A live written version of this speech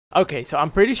Okay, so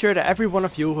I'm pretty sure that every one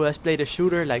of you who has played a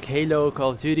shooter like Halo, Call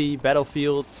of Duty,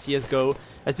 Battlefield, CSGO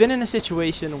has been in a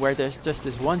situation where there's just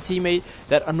this one teammate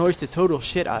that annoys the total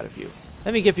shit out of you.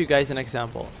 Let me give you guys an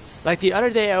example. Like the other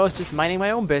day I was just minding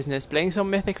my own business, playing some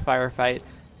Mythic Firefight,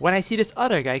 when I see this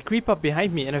other guy creep up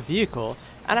behind me in a vehicle,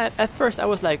 and at first I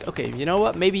was like, okay, you know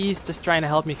what, maybe he's just trying to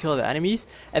help me kill the enemies,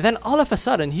 and then all of a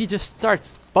sudden he just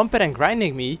starts bumping and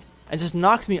grinding me, and just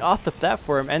knocks me off the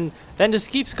platform and then just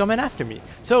keeps coming after me.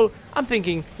 So I'm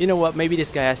thinking, you know what, maybe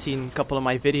this guy has seen a couple of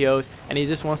my videos and he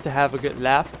just wants to have a good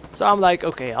laugh. So I'm like,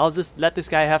 okay, I'll just let this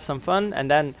guy have some fun and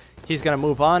then he's gonna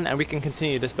move on and we can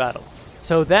continue this battle.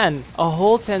 So then, a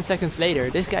whole 10 seconds later,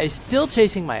 this guy is still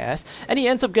chasing my ass and he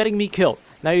ends up getting me killed.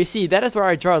 Now you see, that is where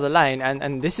I draw the line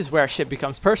and this is where shit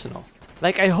becomes personal.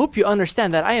 Like, I hope you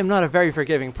understand that I am not a very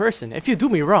forgiving person. If you do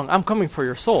me wrong, I'm coming for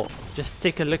your soul. Just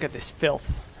take a look at this filth.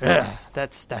 Ugh,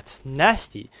 that's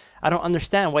nasty. I don't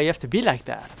understand why you have to be like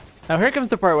that. Now here comes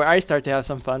the part where I start to have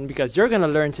some fun because you're gonna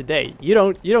learn today. You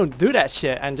don't do that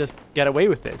shit and just get away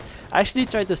with it. I actually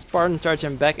tried to Spartan charge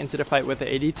him back into the fight with the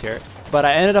elites here, but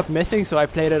I ended up missing, so I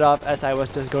played it off as I was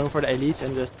just going for the elites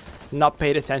and just not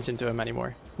paid attention to him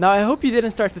anymore. Now I hope you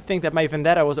didn't start to think that my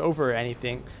vendetta was over or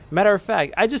anything. Matter of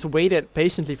fact, I just waited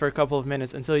patiently for a couple of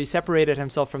minutes until he separated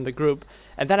himself from the group,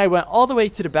 and then I went all the way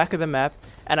to the back of the map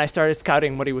and I started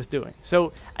scouting what he was doing.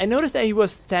 So I noticed that he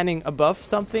was standing above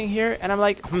something here and I'm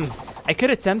like, I could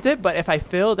attempt it, but if I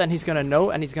fail then he's gonna know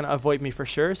and he's gonna avoid me for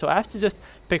sure, so I have to just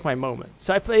pick my moment.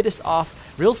 So I played this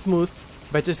off real smooth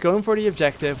by just going for the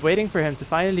objective, waiting for him to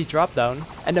finally drop down,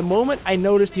 and the moment I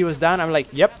noticed he was down, I'm like,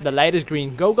 yep, the light is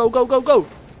green, go, go, go, go, go!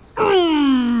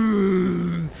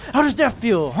 How does that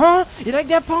feel, huh? You like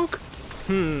that, punk?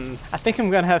 I think I'm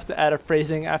gonna have to add a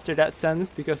phrasing after that sentence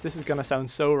because this is gonna sound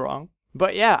so wrong.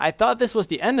 But yeah, I thought this was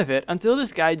the end of it until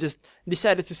this guy just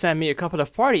decided to send me a couple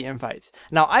of party invites.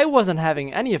 Now I wasn't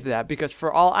having any of that because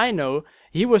for all I know,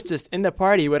 he was just in the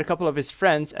party with a couple of his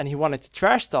friends and he wanted to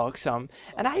trash talk some,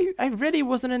 and I really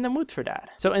wasn't in the mood for that.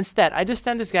 So instead, I just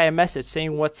sent this guy a message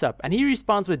saying what's up, and he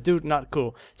responds with dude not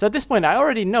cool. So at this point, I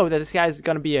already know that this guy is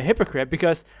gonna be a hypocrite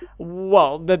because,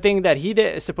 well, the thing that he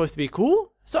did is supposed to be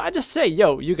cool. So I just say,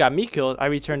 yo, you got me killed, I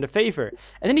returned the favor.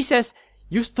 And then he says,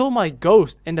 you stole my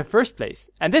ghost in the first place.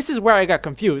 And this is where I got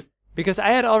confused, because I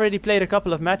had already played a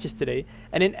couple of matches today,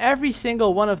 and in every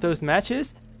single one of those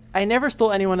matches, I never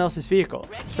stole anyone else's vehicle.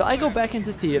 So I go back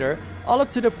into theater, all up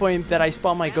to the point that I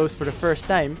spawn my ghost for the first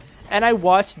time, and I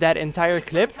watched that entire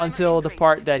clip until the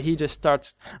part that he just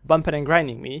starts bumping and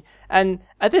grinding me. And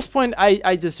at this point,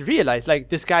 I just realized, like,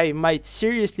 this guy might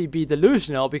seriously be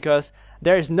delusional because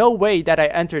there is no way that I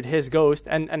entered his ghost,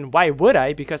 and why would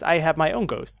I? Because I have my own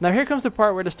ghost. Now here comes the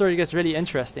part where the story gets really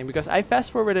interesting because I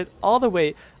fast forwarded all the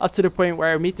way up to the point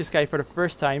where I meet this guy for the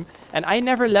first time, and I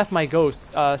never left my ghost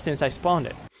since I spawned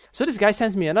it. So this guy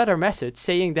sends me another message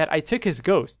saying that I took his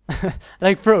ghost.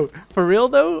 Like, bro, for real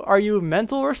though? Are you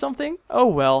mental or something? Oh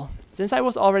well, since I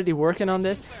was already working on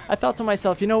this, I thought to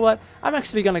myself, you know what? I'm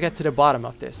actually gonna get to the bottom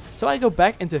of this. So I go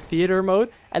back into theater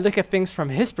mode and look at things from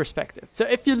his perspective. So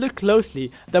if you look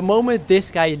closely, the moment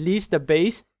this guy leaves the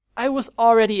base, I was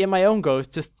already in my own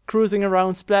ghost, just cruising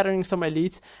around, splattering some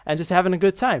elites, and just having a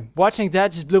good time. Watching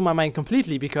that just blew my mind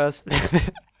completely because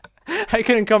I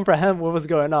couldn't comprehend what was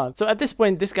going on. So at this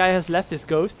point, this guy has left his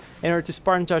ghost in order to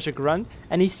Spartan charge a grunt,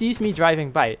 and he sees me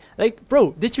driving by. Like,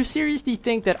 bro, did you seriously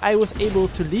think that I was able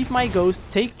to leave my ghost,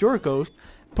 take your ghost,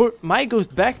 put my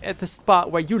ghost back at the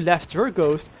spot where you left your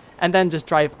ghost, and then just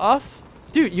drive off?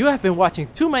 Dude, you have been watching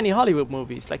too many Hollywood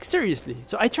movies, like seriously.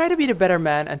 So I try to be the better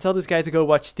man and tell this guy to go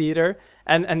watch theater,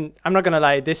 and I'm not gonna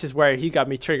lie, this is where he got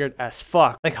me triggered as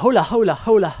fuck. Like, hola, hola,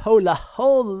 hola, hola,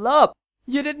 hold up!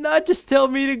 You did not just tell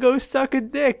me to go suck a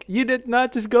dick. You did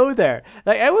not just go there.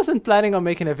 Like, I wasn't planning on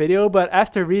making a video, but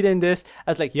after reading this,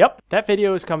 I was like, yep, that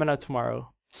video is coming out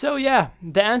tomorrow. So yeah,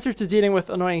 the answer to dealing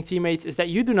with annoying teammates is that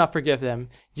you do not forgive them.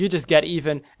 You just get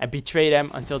even and betray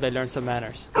them until they learn some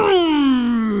manners.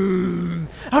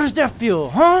 How does that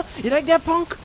feel, huh? You like that, punk?